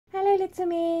little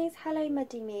me's, hello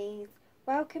muddy me's,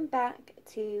 welcome back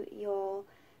to your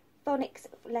phonics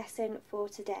lesson for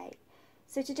today.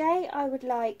 So today I would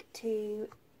like to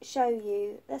show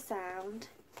you the sound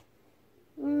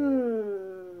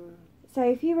So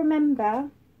if you remember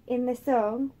in the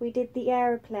song we did the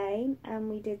aeroplane and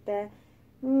we did the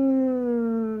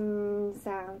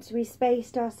sound. So we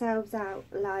spaced ourselves out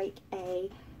like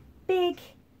a big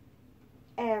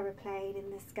aeroplane in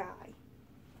the sky.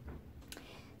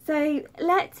 So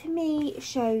let me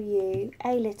show you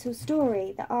a little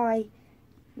story that I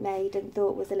made and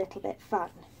thought was a little bit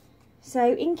fun.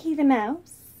 So Inky the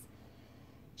mouse,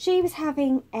 she was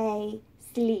having a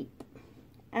sleep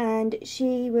and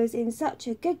she was in such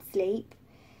a good sleep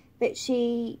that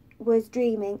she was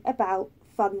dreaming about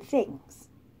fun things.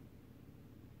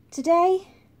 Today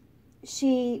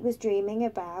she was dreaming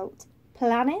about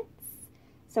planets,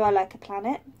 so I like a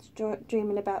planet,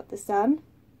 dreaming about the sun.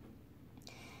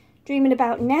 Dreaming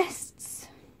about nests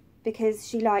because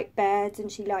she liked birds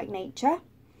and she liked nature.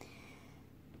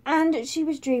 And she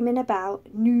was dreaming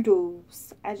about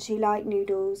noodles and she liked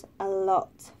noodles a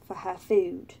lot for her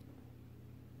food.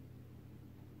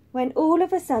 When all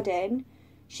of a sudden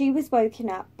she was woken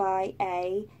up by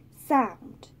a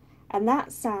sound, and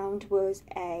that sound was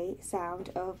a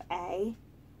sound of a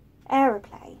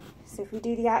aeroplane. So if we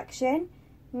do the action,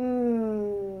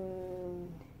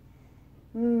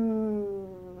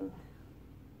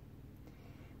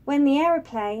 When the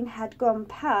aeroplane had gone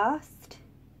past,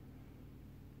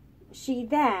 she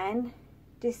then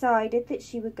decided that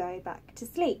she would go back to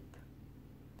sleep.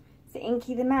 So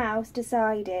Inky the mouse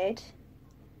decided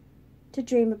to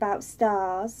dream about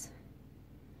stars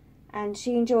and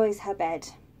she enjoys her bed.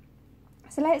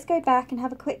 So let's go back and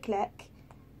have a quick look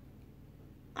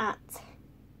at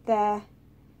the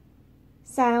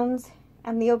sounds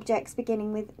and the objects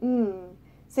beginning with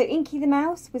So Inky the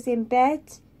mouse was in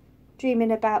bed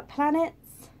dreaming about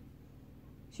planets.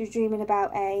 She was dreaming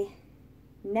about a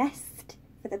nest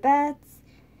for the birds.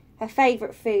 Her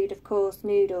favourite food, of course,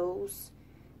 noodles,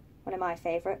 one of my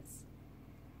favourites.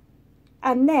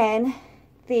 And then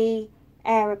the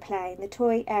aeroplane, the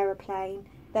toy aeroplane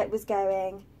that was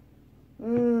going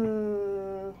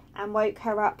and woke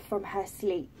her up from her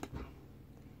sleep.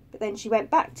 But then she went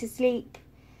back to sleep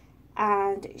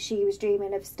and she was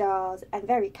dreaming of stars and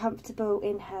very comfortable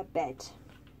in her bed.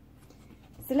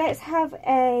 So let's have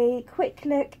a quick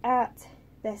look at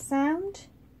the sound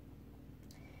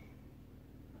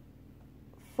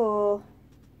for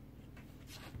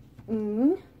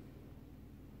You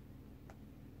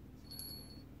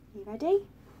ready?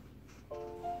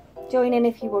 Join in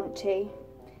if you want to.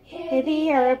 Hear the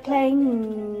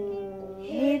aeroplane,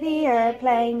 hear the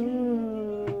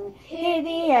aeroplane, hear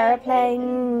the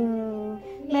aeroplane,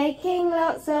 making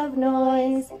lots of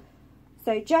noise.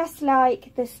 So just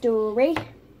like the story,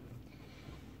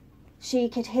 she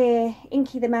could hear,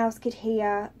 Inky the mouse could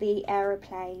hear the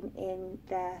aeroplane in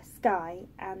the sky,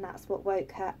 and that's what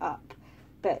woke her up.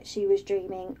 But she was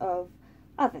dreaming of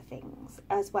other things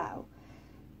as well.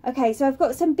 Okay, so I've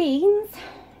got some beans.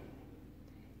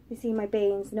 You see my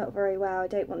beans not very well. I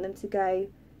don't want them to go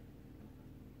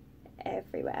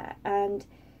everywhere. And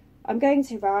I'm going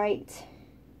to write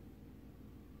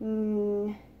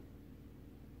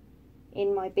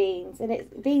in my beans, and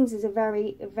beans is a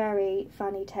very, very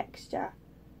funny texture.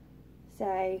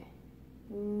 So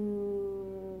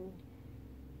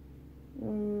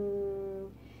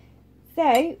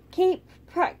so keep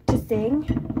practicing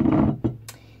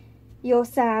your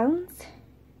sounds,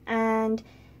 and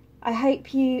I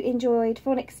hope you enjoyed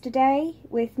phonics today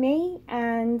with me,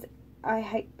 and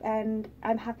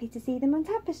I'm happy to see them on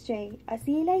Tapestry. I'll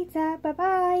see you later. Bye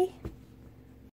bye.